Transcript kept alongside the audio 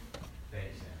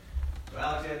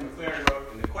Ed McLaren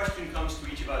wrote, and the question comes to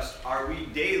each of us, are we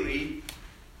daily,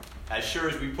 as sure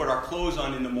as we put our clothes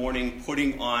on in the morning,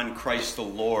 putting on Christ the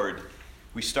Lord?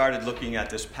 We started looking at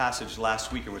this passage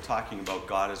last week, and we're talking about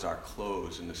God as our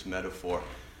clothes in this metaphor.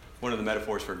 One of the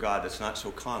metaphors for God that's not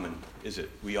so common, is it?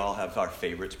 We all have our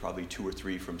favorites, probably 2 or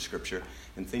 3 from Scripture,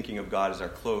 and thinking of God as our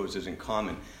clothes isn't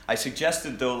common. I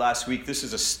suggested, though, last week, this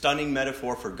is a stunning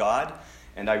metaphor for God,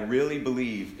 and I really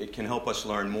believe it can help us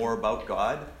learn more about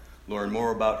God, learn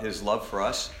more about His love for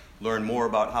us, learn more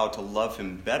about how to love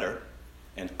Him better,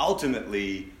 and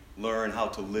ultimately learn how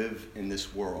to live in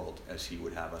this world as He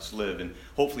would have us live. And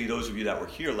hopefully those of you that were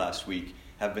here last week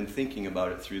have been thinking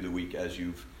about it through the week as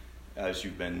you've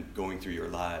been going through your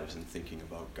lives and thinking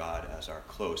about God as our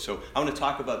clothes. So I want to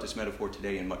talk about this metaphor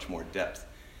today in much more depth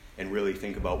and really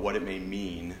think about what it may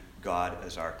mean, God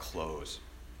as our clothes.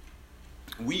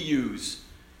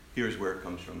 Here's where it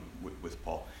comes from with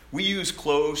Paul. We use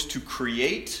clothes to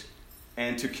create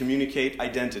and to communicate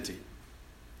identity.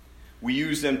 We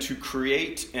use them to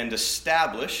create and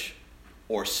establish,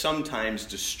 or sometimes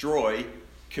destroy,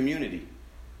 community.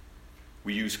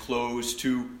 We use clothes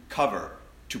to cover,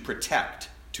 to protect,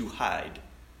 to hide.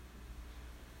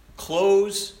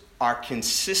 Clothes are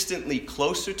consistently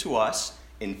closer to us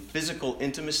in physical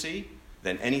intimacy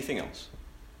than anything else.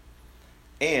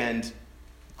 And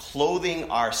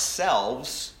clothing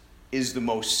ourselves is the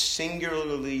most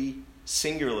singularly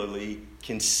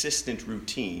consistent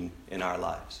routine in our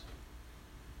lives.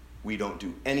 We don't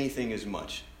do anything as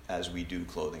much as we do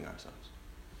clothing ourselves.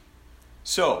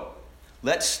 So,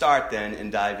 let's start then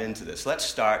and dive into this. Let's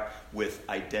start with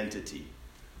identity.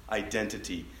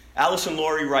 Identity. Allison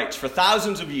Laurie writes, "For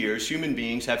thousands of years, human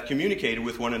beings have communicated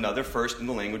with one another first in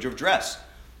the language of dress.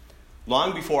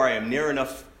 Long before I am near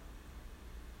enough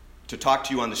to talk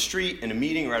to you on the street, in a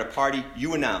meeting, or at a party,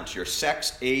 you announce your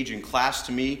sex, age, and class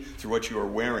to me through what you are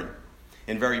wearing,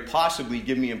 and very possibly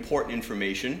give me important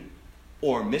information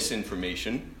or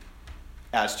misinformation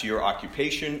as to your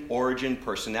occupation, origin,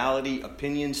 personality,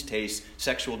 opinions, tastes,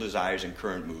 sexual desires, and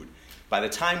current mood. By the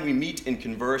time we meet and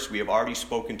converse, we have already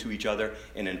spoken to each other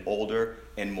in an older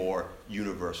and more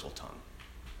universal tongue."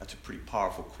 That's a pretty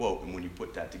powerful quote, and when you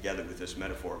put that together with this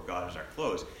metaphor of God as our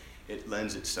clothes, it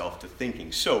lends itself to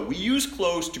thinking. So, we use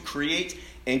clothes to create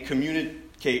and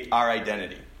communicate our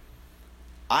identity.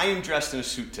 I am dressed in a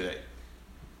suit today,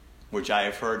 which I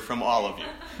have heard from all of you.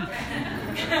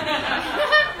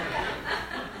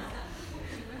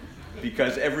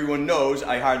 Because everyone knows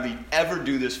I hardly ever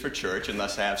do this for church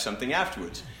unless I have something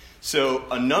afterwards. So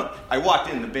I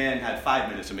walked in, the band had 5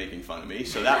 minutes of making fun of me,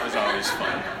 so that was always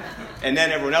fun. And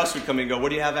then everyone else would come in and go, "What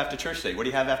do you have after church today? What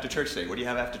do you have after church today? What do you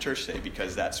have after church today?"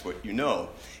 Because that's what you know.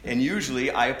 And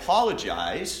usually I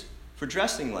apologize for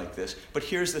dressing like this, but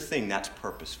here's the thing, that's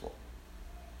purposeful.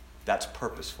 That's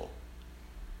purposeful.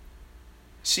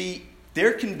 See,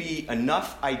 there can be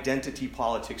enough identity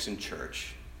politics in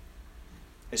church,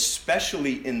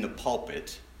 especially in the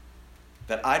pulpit,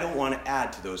 that I don't want to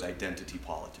add to those identity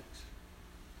politics.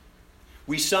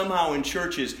 We somehow in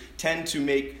churches tend to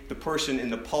make the person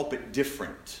in the pulpit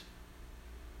different.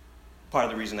 Part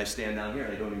of the reason I stand down here,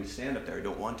 I don't even stand up there. I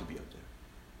don't want to be up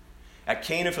there. At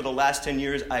Cana for the last 10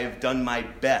 years, I have done my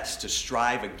best to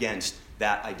strive against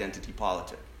that identity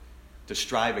politic, to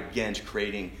strive against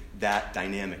creating that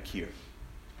dynamic here.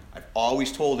 I've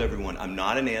always told everyone, I'm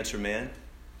not an answer man.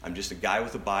 I'm just a guy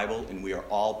with a Bible, and we are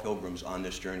all pilgrims on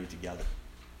this journey together.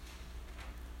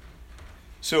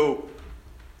 So,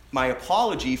 my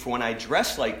apology for when I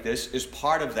dress like this is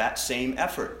part of that same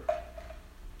effort.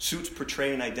 Suits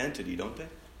portray an identity, don't they?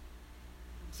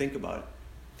 Think about it.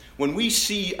 When we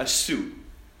see a suit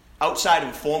outside of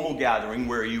a formal gathering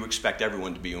where you expect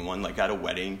everyone to be in one, like at a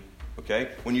wedding,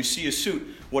 okay? When you see a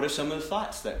suit, what are some of the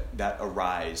thoughts that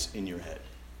arise in your head?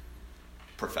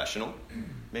 Professional,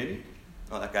 maybe?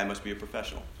 Oh, that guy must be a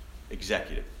professional.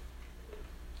 Executive.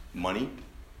 Money.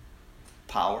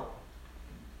 Power.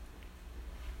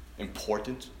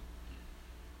 Important.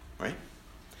 Right?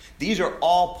 These are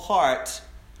all parts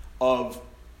of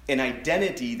an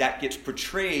identity that gets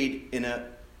portrayed in a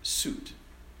suit.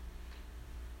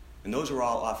 And those are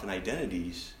all often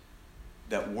identities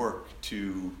that work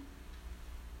to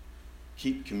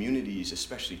keep communities,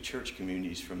 especially church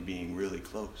communities, from being really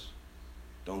close.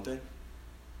 Don't they?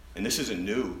 And this isn't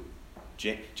new.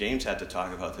 James had to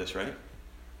talk about this, right?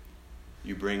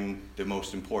 You bring the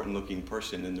most important looking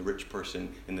person and the rich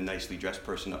person and the nicely dressed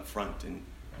person up front, and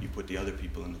you put the other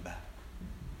people in the back.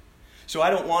 So I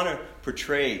don't want to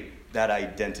portray that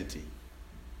identity,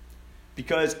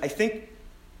 because I think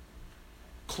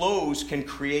clothes can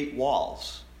create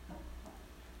walls.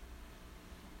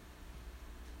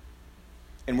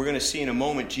 And we're going to see in a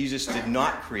moment, Jesus did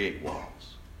not create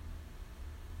walls.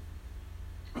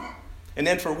 And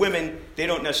then for women, they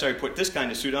don't necessarily put this kind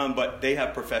of suit on, but they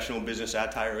have professional business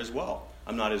attire as well.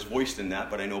 I'm not as voiced in that,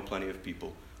 but I know plenty of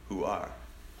people who are.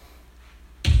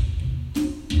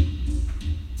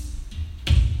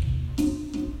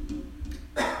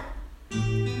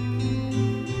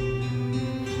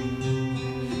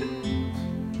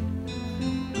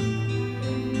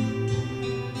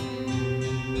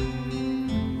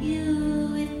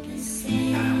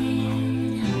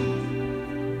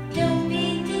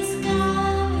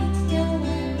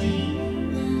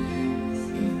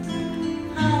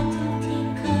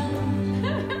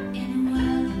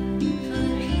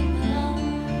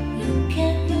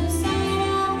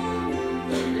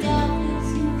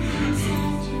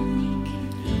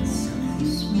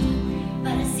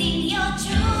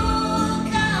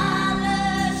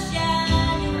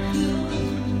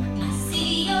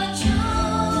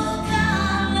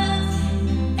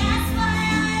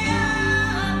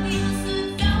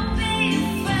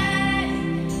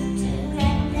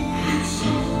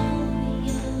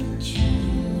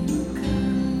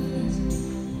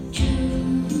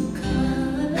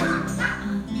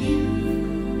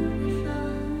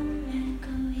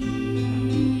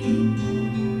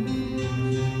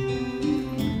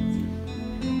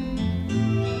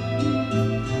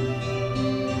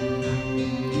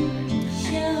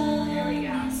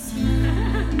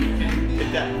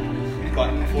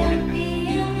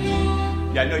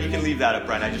 Yeah, no, you can leave that up,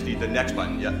 Brian. I just need the next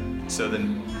button. Yeah. So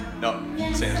then, no,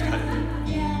 Sam's got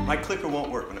it. My clicker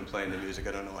won't work when I'm playing the music.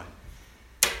 I don't know why.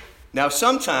 Now,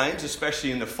 sometimes,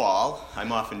 especially in the fall,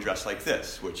 I'm often dressed like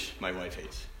this, which my wife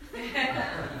hates.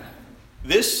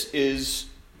 This is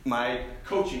my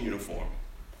coaching uniform.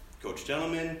 Coach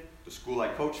Gentleman, the school I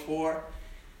coach for.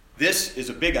 This is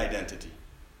a big identity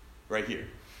right here.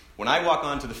 When I walk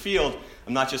onto the field,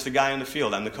 I'm not just a guy on the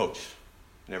field, I'm the coach.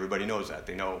 And everybody knows that.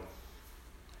 They know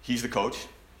he's the coach.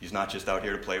 He's not just out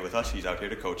here to play with us, he's out here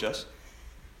to coach us.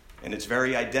 And it's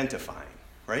very identifying,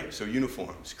 right? So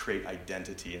uniforms create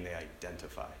identity and they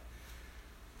identify.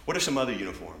 What are some other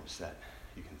uniforms that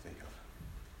you can think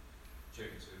of?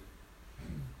 Chicken suit.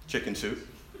 Chicken suit.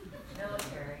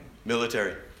 Military.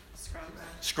 Military. Scrubs.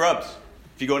 Scrubs.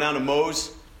 If you go down to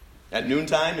Moe's at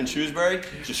noontime in Shrewsbury,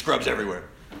 just scrubs everywhere.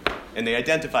 And they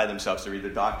identify themselves. They're either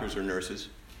doctors or nurses.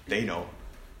 They know,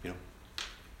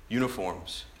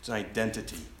 Uniforms. It's an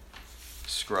identity.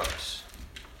 Scrubs.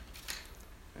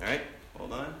 All right,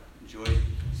 hold on. Enjoy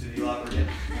City Locker again.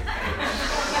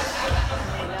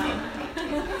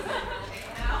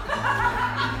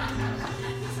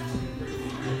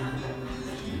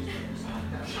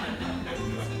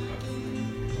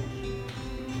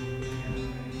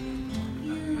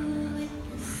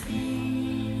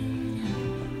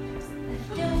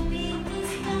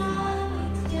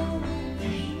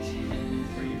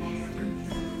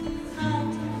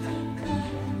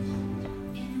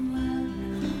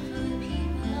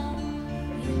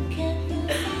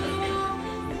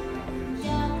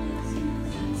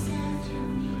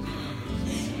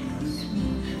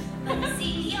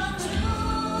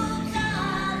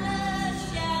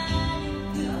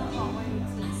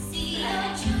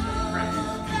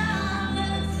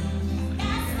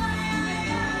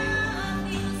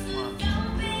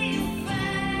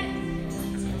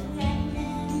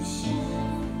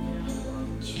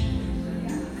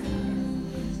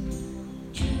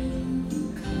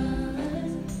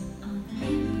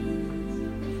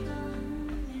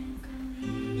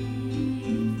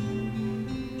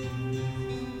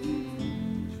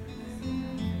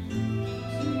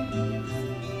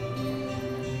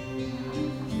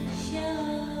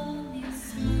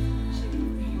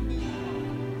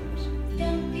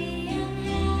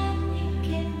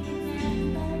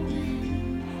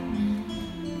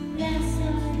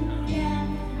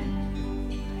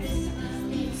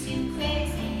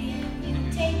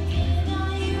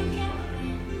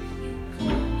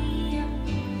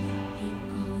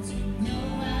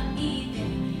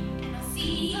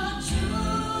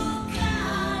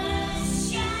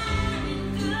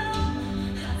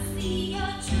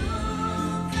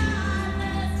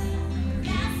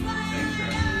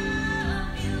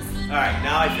 All right,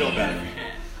 now I feel better.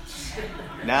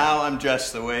 Now I'm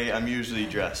dressed the way I'm usually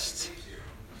dressed.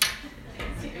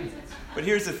 But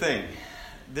here's the thing.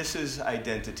 This is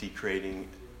identity creating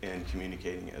and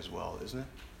communicating as well, isn't it?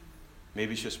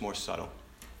 Maybe it's just more subtle.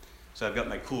 So I've got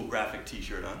my cool graphic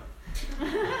t-shirt on.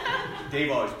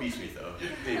 Dave always beats me, though.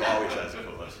 Dave always has the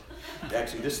coolest.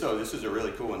 Actually, this is a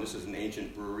really cool one. This is an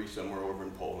ancient brewery somewhere over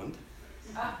in Poland.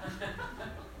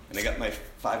 And I got my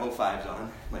 505s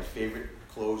on, my favorite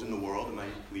clothes in the world, and my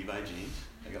Levi jeans.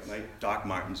 I got my Doc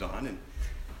Martens on, and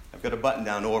I've got a button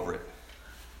down over it.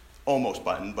 Almost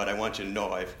buttoned, but I want you to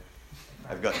know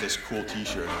I've got this cool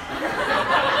t-shirt on.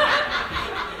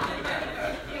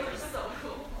 You were so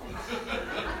cool.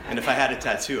 And if I had a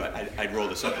tattoo, I'd roll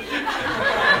this up a bit.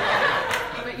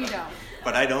 But you don't.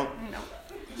 But I don't? No.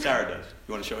 Sarah does.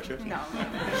 You want to show it to her? No.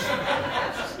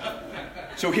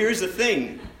 So here's the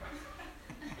thing.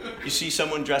 You see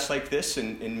someone dressed like this,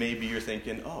 and maybe you're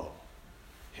thinking, oh,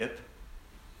 hip?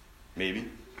 Maybe.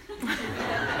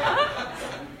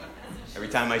 Every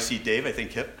time I see Dave, I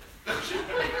think hip.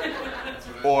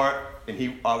 Or, and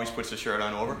he always puts the shirt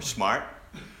on over, smart,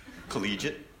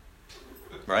 collegiate,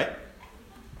 right?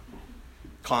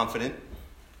 Confident.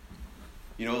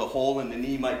 You know, the hole in the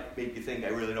knee might make you think, I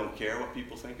really don't care what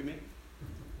people think of me.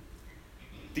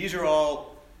 These are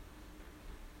all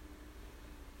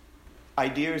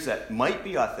ideas that might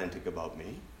be authentic about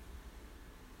me,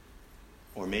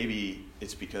 or maybe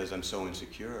it's because I'm so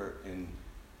insecure and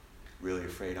really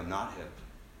afraid I'm not hip,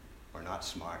 or not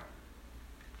smart,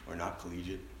 or not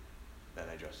collegiate, that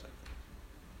I dress like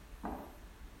that.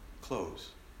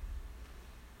 Clothes.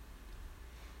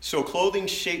 So clothing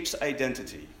shapes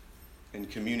identity and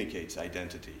communicates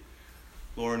identity.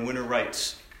 Lauren Winner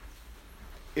writes,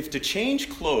 if to change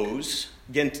clothes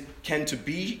can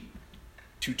be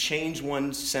to change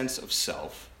one's sense of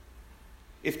self,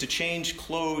 if to change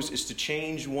clothes is to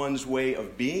change one's way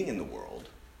of being in the world,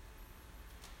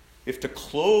 if to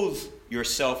clothe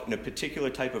yourself in a particular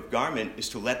type of garment is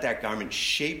to let that garment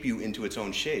shape you into its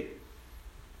own shape,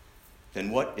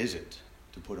 then what is it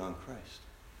to put on Christ?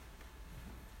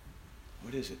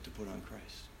 What is it to put on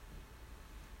Christ?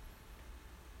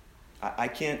 I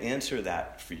can't answer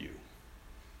that for you.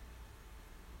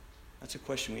 That's a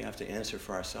question we have to answer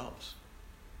for ourselves.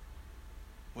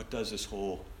 What does this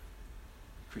whole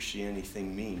Christianity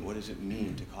thing mean? What does it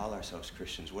mean to call ourselves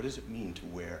Christians? What does it mean to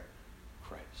wear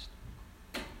Christ?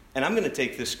 And I'm going to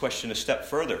take this question a step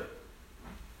further.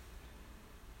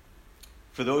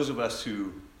 For those of us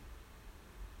who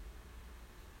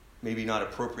maybe not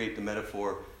appropriate the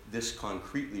metaphor this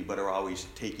concretely, but are always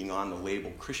taking on the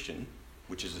label Christian,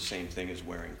 which is the same thing as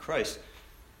wearing Christ,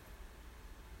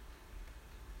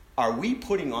 are we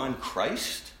putting on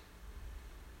Christ?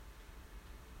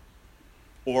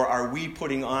 Or are we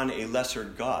putting on a lesser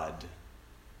God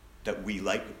that we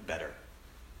like better?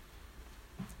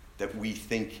 That we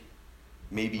think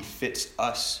maybe fits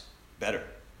us better?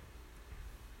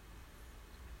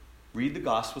 Read the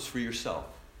Gospels for yourself.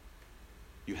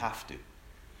 You have to.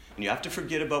 And you have to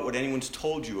forget about what anyone's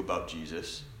told you about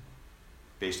Jesus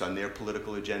based on their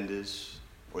political agendas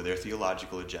or their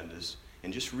theological agendas,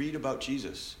 and just read about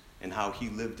Jesus and how he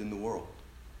lived in the world.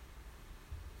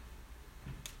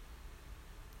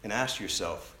 And ask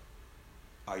yourself,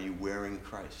 are you wearing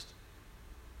Christ?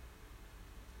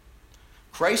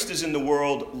 Christ is in the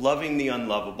world loving the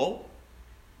unlovable,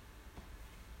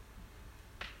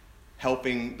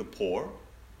 helping the poor,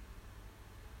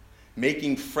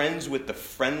 making friends with the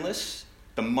friendless,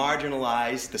 the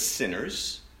marginalized, the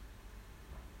sinners,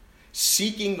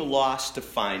 seeking the lost to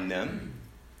find them,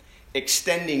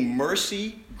 extending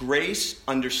mercy, grace,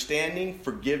 understanding,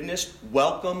 forgiveness,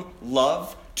 welcome,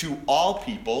 love to all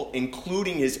people,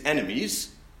 including his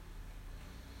enemies.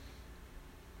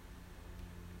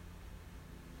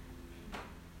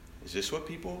 Is this what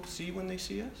people see when they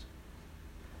see us?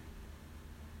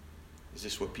 Is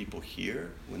this what people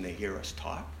hear when they hear us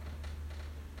talk?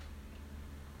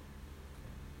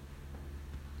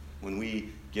 When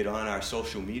we get on our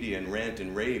social media and rant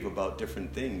and rave about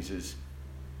different things, is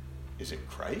it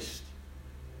Christ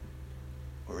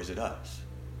or is it us?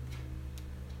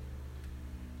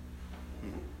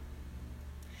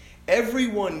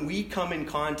 Everyone we come in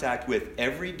contact with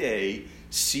every day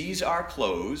sees our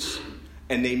clothes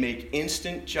and they make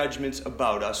instant judgments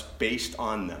about us based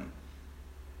on them.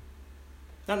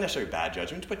 Not necessarily bad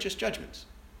judgments, but just judgments.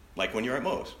 Like when you're at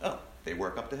Moe's. Oh, they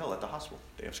work up the hill at the hospital.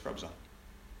 They have scrubs on.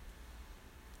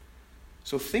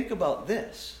 So think about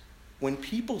this. When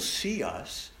people see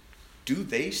us, do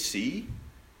they see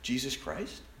Jesus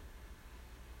Christ?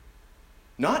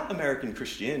 Not American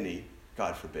Christianity,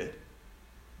 God forbid.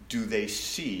 Do they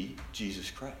see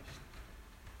Jesus Christ?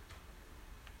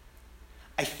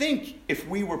 I think if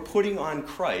we were putting on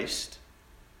Christ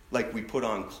like we put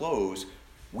on clothes,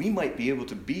 we might be able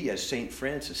to be, as St.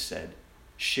 Francis said,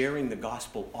 sharing the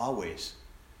gospel always,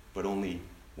 but only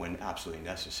when absolutely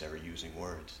necessary, using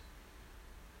words.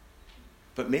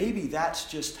 But maybe that's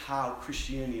just how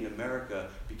Christianity in America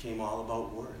became all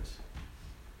about words.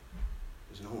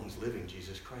 Because no one's living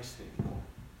Jesus Christ anymore.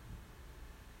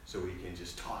 so we can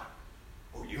just talk.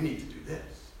 Oh, you need to do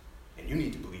this, and you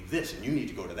need to believe this, and you need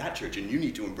to go to that church, and you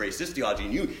need to embrace this theology,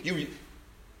 and you.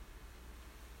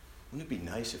 Wouldn't it be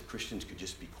nice if Christians could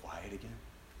just be quiet again?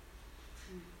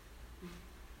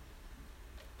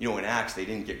 You know, in Acts, they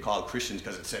didn't get called Christians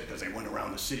because they went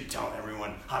around the city telling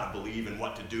everyone how to believe and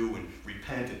what to do and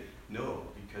repent. No,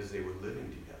 because they were living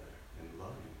together and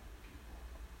loving people.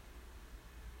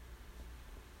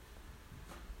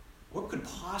 What could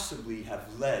possibly have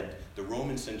led the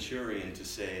Roman centurion to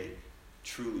say,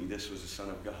 truly, this was the Son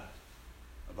of God,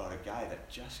 about a guy that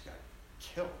just got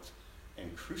killed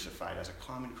and crucified as a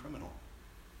common criminal?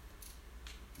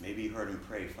 Maybe he heard him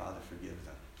pray, Father, forgive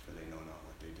them, for they know not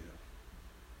what they do.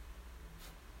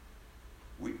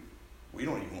 We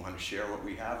don't even want to share what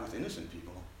we have with innocent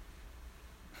people.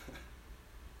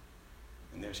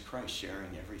 And there's Christ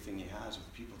sharing everything he has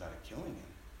with people that are killing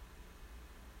him.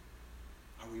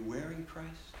 Are we wearing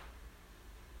Christ?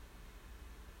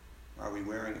 Or are we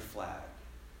wearing a flag?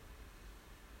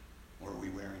 Or are we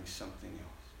wearing something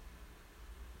else?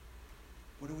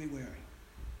 What are we wearing?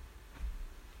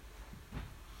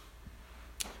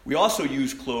 We also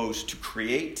use clothes to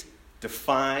create,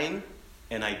 define,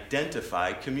 and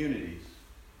identify communities.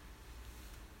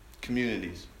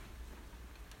 Communities.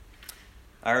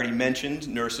 I already mentioned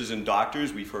nurses and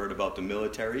doctors. We've heard about the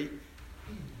military.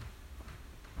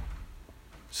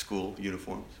 School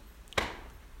uniforms.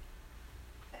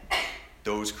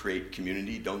 Those create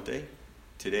community, don't they?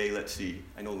 Today, let's see.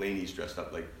 I know Lainey's dressed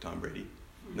up like Tom Brady.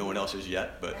 No one else is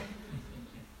yet, but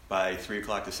by 3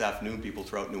 o'clock this afternoon, people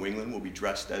throughout New England will be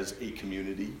dressed as a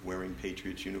community wearing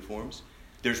Patriots uniforms.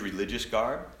 There's religious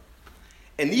garb.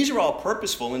 And these are all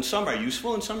purposeful, and some are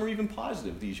useful, and some are even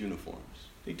positive, these uniforms.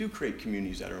 They do create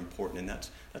communities that are important, and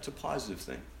that's a positive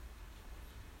thing.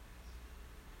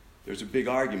 There's a big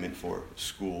argument for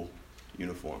school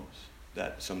uniforms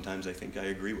that sometimes I think I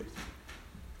agree with.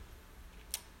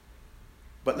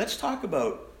 But let's talk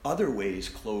about other ways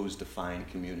clothes define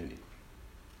community.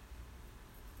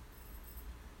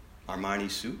 Armani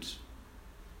suits,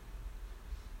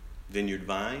 Vineyard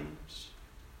Vines,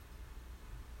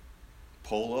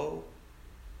 Polo,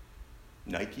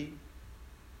 Nike.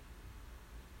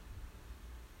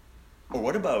 Or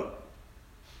what about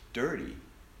dirty,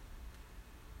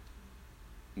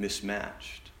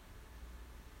 mismatched,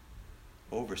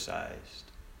 oversized,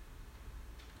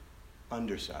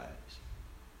 undersized?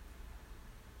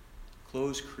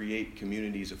 Clothes create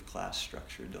communities of class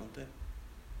structure, don't they?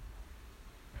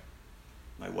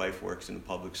 My wife works in a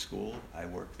public school. I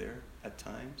work there at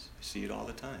times. I see it all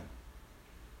the time.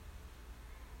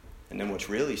 And then what's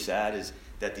really sad is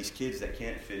that these kids that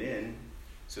can't fit in,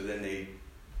 so then they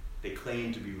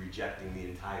claim to be rejecting the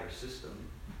entire system,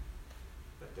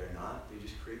 but they're not. They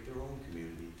just create their own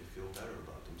community to feel better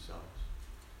about themselves.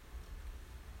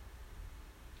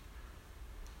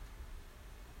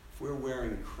 If we're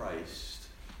wearing Christ,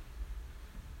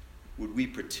 would we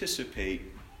participate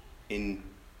in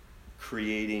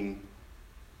creating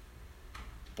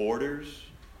borders,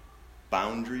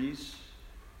 boundaries,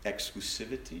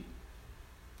 exclusivity,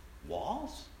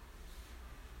 walls,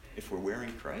 if we're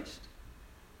wearing Christ?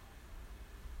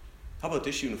 How about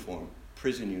this uniform?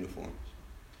 Prison uniforms.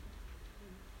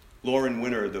 Lauren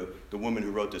Winner, the woman who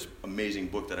wrote this amazing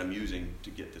book that I'm using to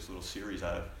get this little series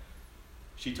out of,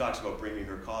 she talks about bringing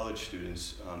her college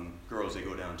students, girls, they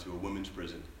go down to a women's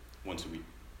prison once a week.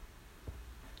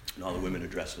 And all the women are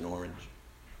dressed in orange.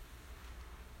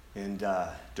 And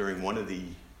during one of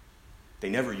they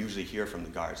never usually hear from the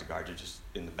guards. The guards are just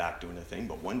in the back doing their thing.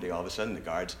 But one day, all of a sudden, the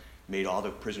guards made all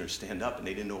the prisoners stand up, and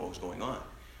they didn't know what was going on.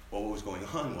 Well, what was going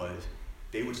on was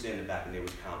they would stand in the back, and they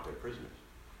would count their prisoners.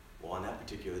 Well, on that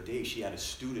particular day, she had a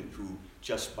student who,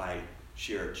 just by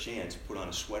sheer chance, put on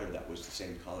a sweater that was the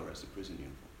same color as the prison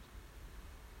uniforms.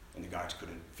 And the guards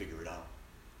couldn't figure it out.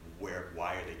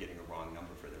 Why are they getting a wrong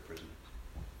number for their prisoners?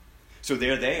 So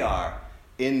there they are,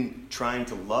 in trying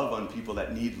to love on people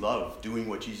that need love, doing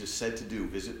what Jesus said to do,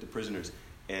 visit the prisoners.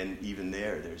 And even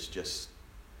there's just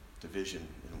division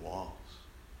and walls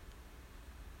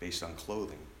based on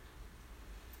clothing.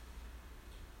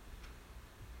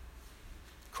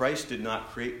 Christ did not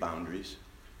create boundaries.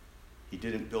 He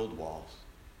didn't build walls.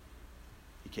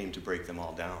 He came to break them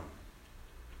all down.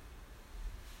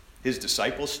 His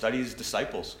disciples, study his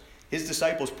disciples. His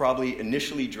disciples probably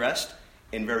initially dressed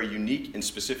in very unique and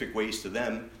specific ways to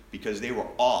them because they were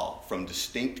all from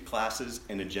distinct classes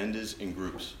and agendas and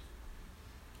groups.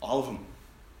 All of them.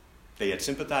 They had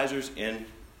sympathizers and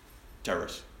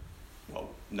terrorists. Well,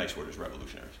 nice word is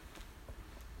revolutionaries.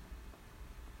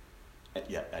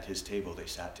 Yet at his table they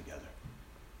sat together,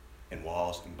 and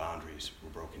walls and boundaries were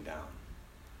broken down.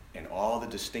 And all the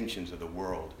distinctions of the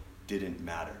world didn't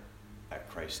matter at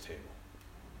Christ's table.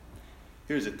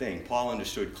 Here's the thing. Paul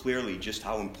understood clearly just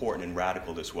how important and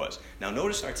radical this was. Now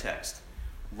notice our text.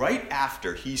 Right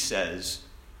after he says,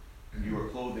 you are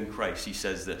clothed in Christ, he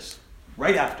says this.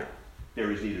 Right after. There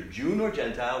is neither Jew nor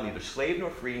Gentile, neither slave nor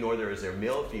free, nor there is there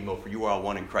male or female, for you are all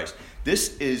one in Christ.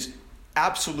 This is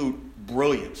absolute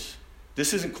brilliance.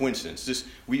 This isn't coincidence.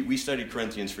 We studied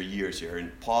Corinthians for years here,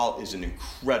 and Paul is an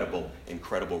incredible,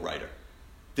 incredible writer.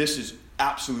 This is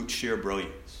absolute sheer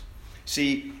brilliance.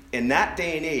 See, in that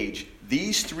day and age,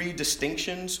 these three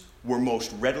distinctions were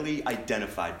most readily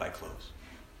identified by clothes.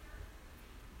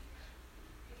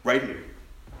 Right here.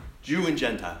 Jew and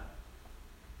Gentile.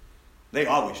 They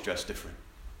always dress different.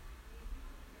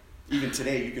 Even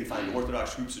today, you can find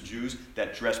Orthodox groups of Jews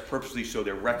that dress purposely so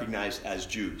they're recognized as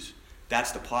Jews.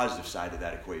 That's the positive side of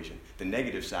that equation. The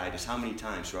negative side is how many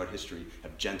times throughout history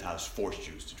have Gentiles forced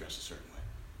Jews to dress a certain way.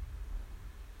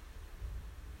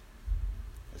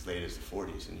 As late as the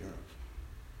 40s in Europe.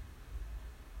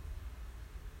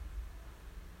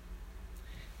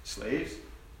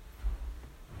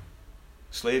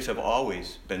 Slaves have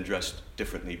always been dressed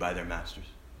differently by their masters.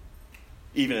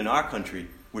 Even in our country,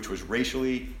 which was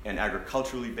racially and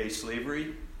agriculturally based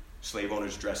slavery, slave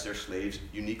owners dressed their slaves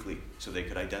uniquely so they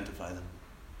could identify them.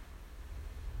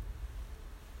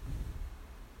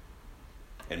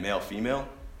 And male, female,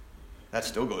 that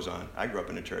still goes on. I grew up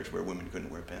in a church where women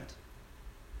couldn't wear pants.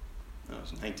 No, it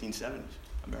was the 1970s,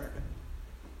 America.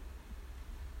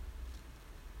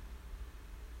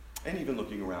 And even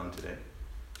looking around today,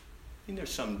 I mean,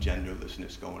 there's some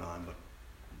genderlessness going on, but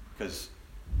because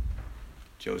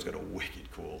Joe's got a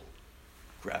wicked cool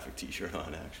graphic t-shirt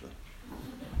on, actually,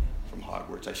 from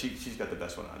Hogwarts. She's got the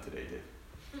best one on today,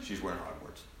 Dave. She's wearing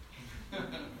Hogwarts.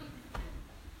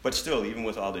 But still, even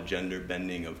with all the gender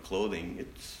bending of clothing,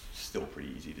 it's still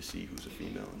pretty easy to see who's a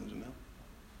female and who's a male.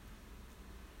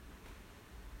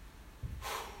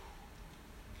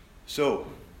 So,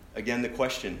 again, the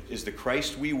question, is the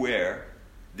Christ we wear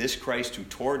this Christ who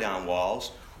tore down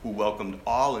walls, who welcomed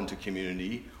all into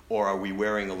community, or are we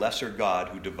wearing a lesser God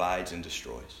who divides and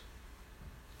destroys?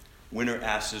 Winner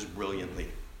asks us brilliantly.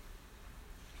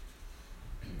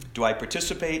 Do I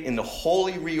participate in the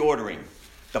holy reordering,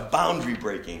 the boundary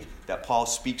breaking that Paul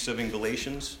speaks of in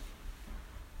Galatians?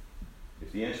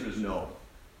 If the answer is no,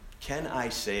 can I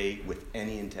say with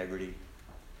any integrity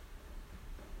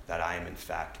that I am in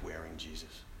fact wearing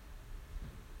Jesus?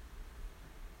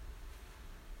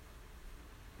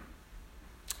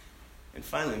 And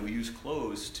finally, we use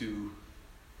clothes to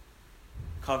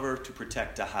cover, to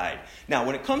protect, to hide. Now,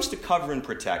 when it comes to cover and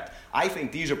protect, I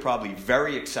think these are probably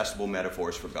very accessible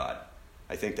metaphors for God.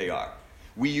 I think they are.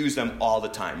 We use them all the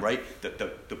time, right?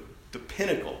 The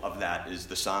pinnacle of that is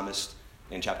the psalmist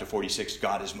in chapter 46,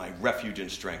 God is my refuge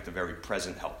and strength, a very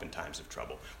present help in times of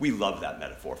trouble. We love that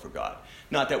metaphor for God.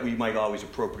 Not that we might always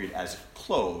appropriate as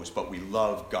clothes, but we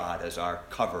love God as our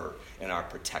cover and our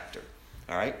protector.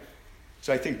 All right?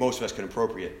 So I think most of us can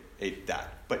appropriate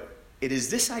that. But it is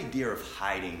this idea of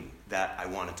hiding that I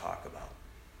want to talk about.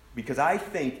 Because I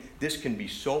think this can be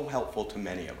so helpful to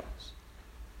many of us.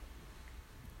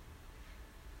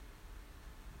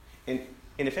 And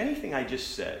if anything I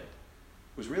just said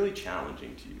was really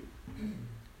challenging to you,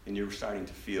 and you're starting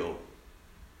to feel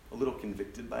a little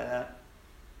convicted by that,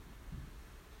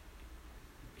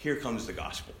 here comes the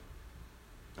gospel.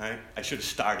 All right? I should have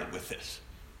started with this.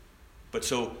 But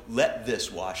so let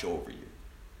this wash over you.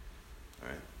 All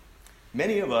right?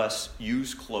 Many of us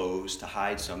use clothes to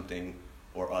hide something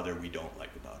or other we don't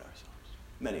like about ourselves.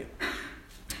 Many of us.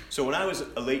 So when I was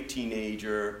a late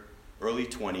teenager, early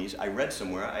 20s, I read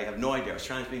somewhere, I have no idea, I was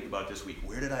trying to think about this week,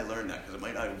 where did I learn that? Because it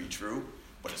might not even be true,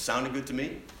 but it sounded good to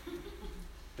me,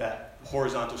 that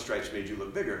horizontal stripes made you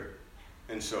look bigger.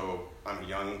 And so I'm a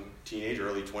young teenager,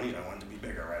 early 20s, I wanted to be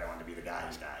bigger, right? I wanted to be the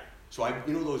guy's guy. So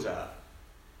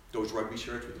those rugby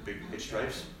shirts with the big pitch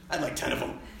stripes? I had like 10 of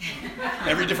them.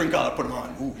 Every different color, put them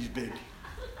on. Ooh, he's big.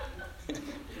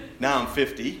 Now I'm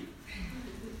 50.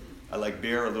 I like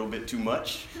beer a little bit too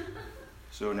much.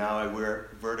 So now I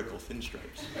wear vertical thin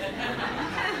stripes.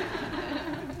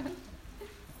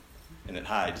 And it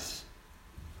hides.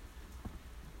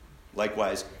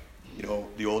 Likewise,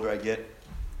 the older I get,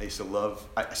 I still love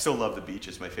the beach.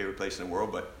 It's my favorite place in the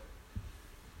world, but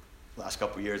the last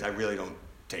couple of years, I really don't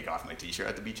take off my t-shirt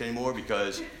at the beach anymore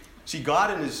because, see,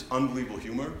 God in his unbelievable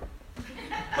humor,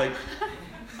 like,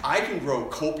 I can grow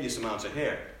copious amounts of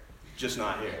hair, just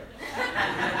not hair.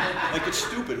 Like, it's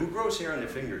stupid. Who grows hair on their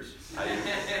fingers? I'm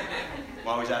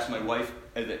always asking my wife,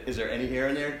 is there any hair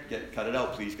in there? Cut it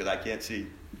out, please, because I can't see.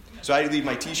 So I leave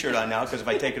my t-shirt on now because if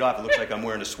I take it off, it looks like I'm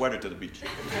wearing a sweater to the beach.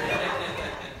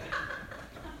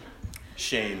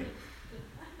 Shame.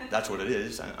 That's what it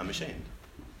is. I'm ashamed.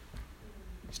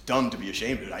 It's dumb to be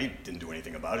ashamed of it. I didn't do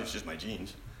anything about it. It's just my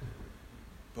jeans.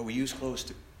 But we use clothes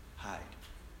to hide.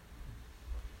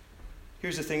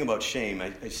 Here's the thing about shame.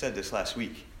 I said this last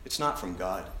week. It's not from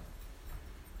God.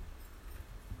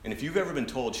 And if you've ever been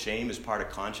told shame is part of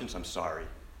conscience, I'm sorry.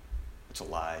 It's a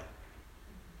lie.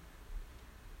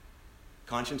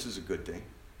 Conscience is a good thing.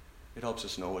 It helps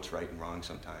us know what's right and wrong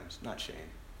sometimes, not shame.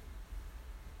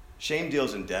 Shame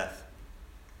deals in death,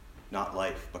 not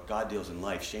life, but God deals in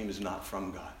life. Shame is not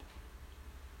from God.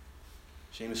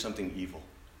 Shame is something evil.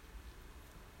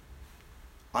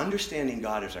 Understanding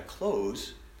God as our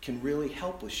clothes can really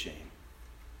help with shame.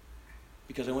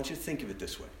 Because I want you to think of it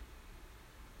this way.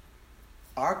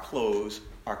 Our clothes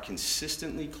are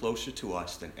consistently closer to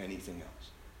us than anything else.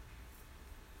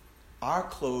 Our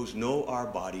clothes know our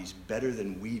bodies better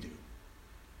than we do.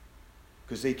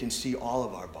 Because they can see all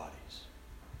of our bodies.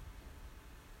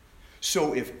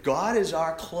 So if God is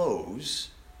our clothes,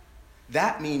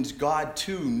 that means God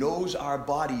too knows our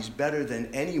bodies better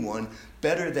than anyone,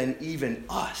 better than even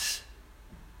us.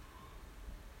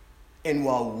 And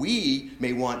while we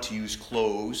may want to use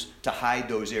clothes to hide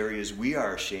those areas we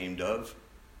are ashamed of,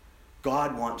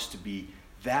 God wants to be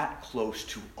that close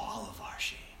to all of our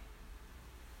shame,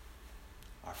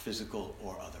 our physical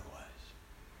or otherwise.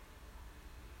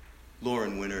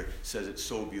 Lauren Winner says it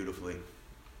so beautifully.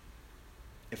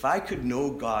 If I could know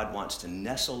God wants to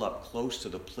nestle up close to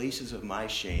the places of my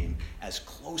shame, as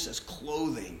close as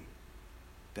clothing,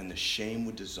 then the shame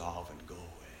would dissolve and go away.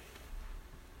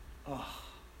 Oh.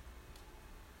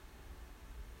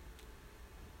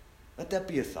 Let that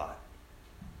be a thought.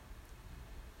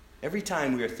 Every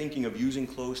time we are thinking of using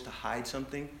clothes to hide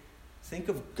something, think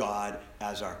of God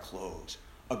as our clothes.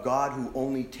 A God who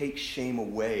only takes shame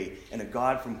away, and a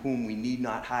God from whom we need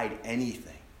not hide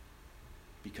anything,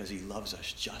 because he loves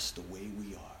us just the way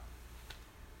we are.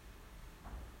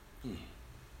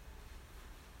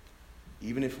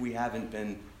 Even if we haven't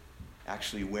been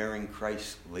actually wearing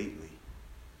Christ lately,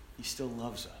 he still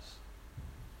loves us.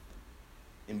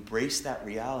 Embrace that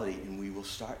reality and we will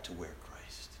start to wear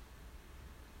Christ.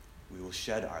 We will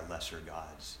shed our lesser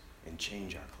gods and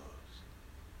change our clothes.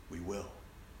 We will.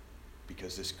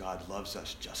 Because this God loves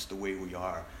us just the way we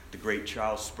are. The great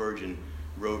Charles Spurgeon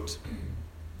wrote,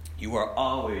 "You are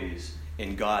always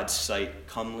in God's sight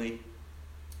comely,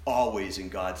 always in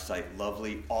God's sight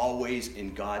lovely, always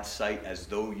in God's sight as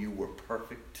though you were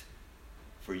perfect.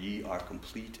 For ye are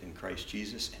complete in Christ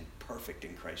Jesus, and perfect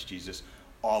in Christ Jesus.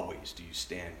 Always do you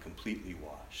stand completely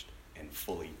washed and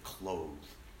fully clothed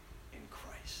in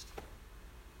Christ."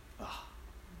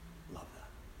 Love that.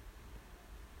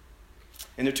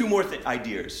 And there are two more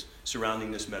ideas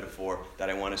surrounding this metaphor that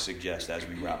I want to suggest as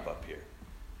we wrap up here.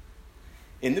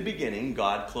 In the beginning,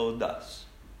 God clothed us.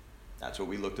 That's what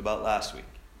we looked about last week.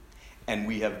 And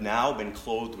we have now been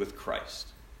clothed with Christ.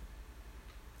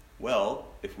 Well,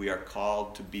 if we are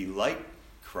called to be like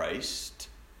Christ,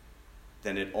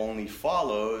 then it only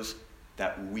follows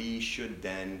that we should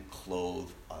then clothe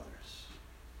others.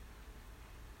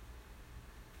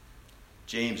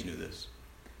 James knew this.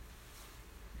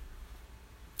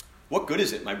 What good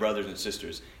is it, my brothers and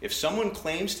sisters, if someone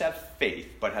claims to have faith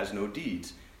but has no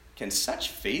deeds? Can such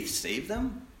faith save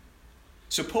them?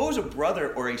 Suppose a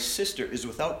brother or a sister is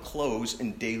without clothes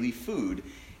and daily food.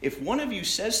 If one of you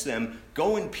says to them,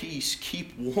 "Go in peace,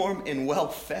 keep warm and well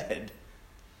fed,"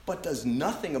 but does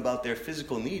nothing about their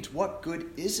physical needs, what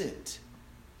good is it?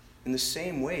 In the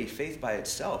same way, faith by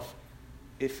itself,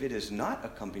 if it is not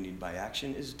accompanied by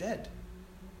action, is dead.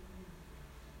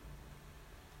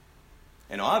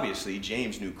 And obviously,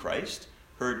 James knew Christ,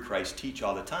 heard Christ teach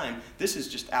all the time. This is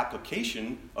just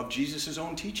application of Jesus'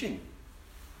 own teaching.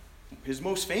 His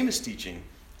most famous teaching,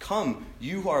 "Come,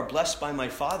 you who are blessed by my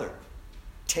Father.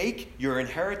 Take your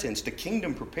inheritance, the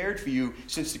kingdom prepared for you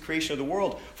since the creation of the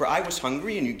world. For I was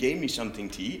hungry, and you gave me something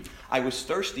to eat. I was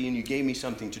thirsty, and you gave me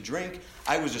something to drink.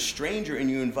 I was a stranger, and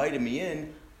you invited me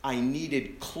in. I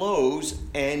needed clothes,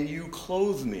 and you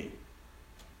clothed me.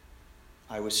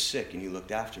 I was sick, and you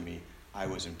looked after me. I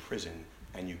was in prison,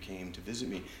 and you came to visit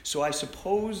me." So I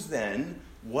suppose then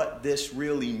what this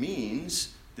really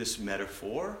means, this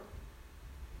metaphor,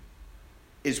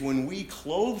 is when we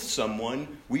clothe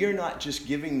someone, we are not just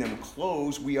giving them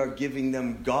clothes, we are giving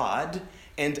them God,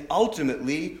 and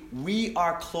ultimately, we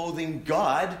are clothing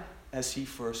God as he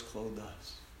first clothed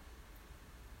us.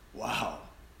 Wow.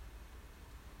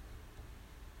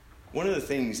 One of the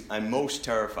things I'm most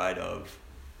terrified of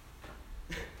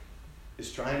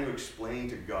is trying to explain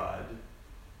to God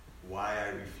why I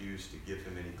refuse to give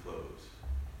him any clothes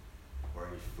or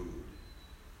any food.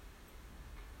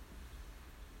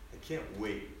 I can't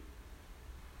wait.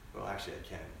 Well, actually, I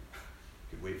can. I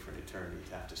could wait for an eternity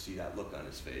to have to see that look on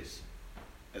his face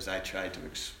as I tried to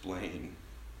explain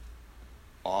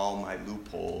all my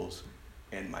loopholes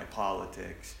and my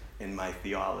politics and my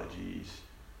theologies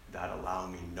that allow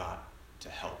me not to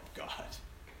help God.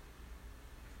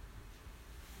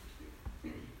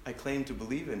 I claim to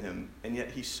believe in him, and yet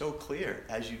he's so clear.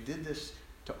 As you did this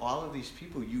to all of these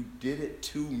people, you did it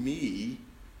to me.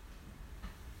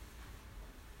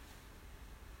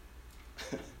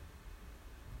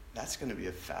 That's going to be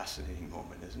a fascinating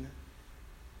moment, isn't it?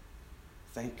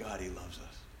 Thank God he loves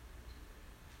us.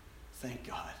 Thank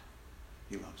God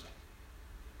he loves us.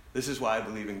 This is why I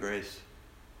believe in grace.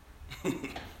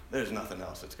 There's nothing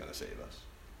else that's going to save us.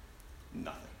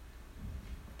 Nothing.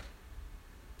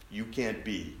 You can't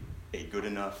be a good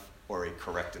enough or a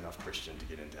correct enough Christian to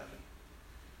get into heaven.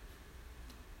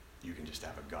 You can just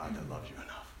have a God that loves you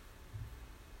enough.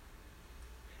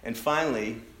 And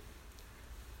finally,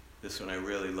 this one I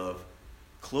really love.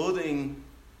 Clothing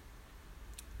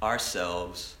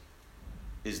ourselves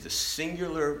is the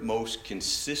singular, most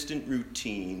consistent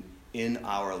routine in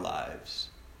our lives.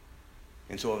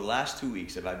 And so over the last 2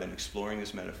 weeks, as I've been exploring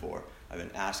this metaphor, I've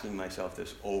been asking myself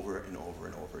this over and over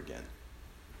and over again.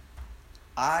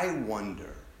 I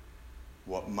wonder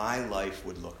what my life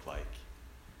would look like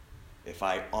if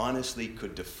I honestly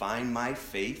could define my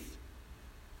faith,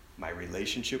 my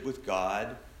relationship with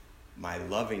God, my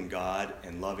loving God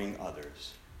and loving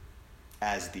others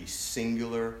as the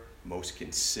singular, most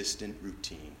consistent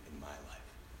routine in my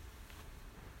life.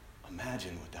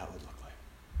 Imagine what that would look like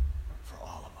for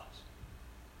all of us.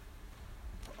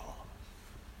 For all of us.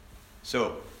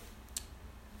 So,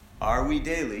 are we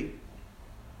daily,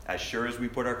 as sure as we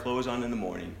put our clothes on in the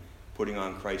morning, putting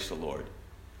on Christ the Lord?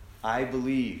 I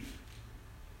believe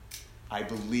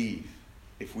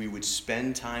if we would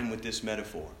spend time with this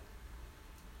metaphor.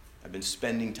 I've been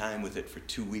spending time with it for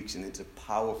 2 weeks, and it's a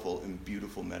powerful and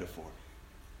beautiful metaphor.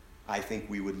 I think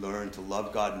we would learn to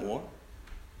love God more,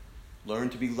 learn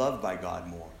to be loved by God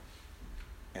more,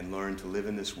 and learn to live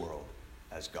in this world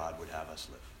as God would have us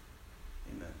live.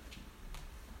 Amen.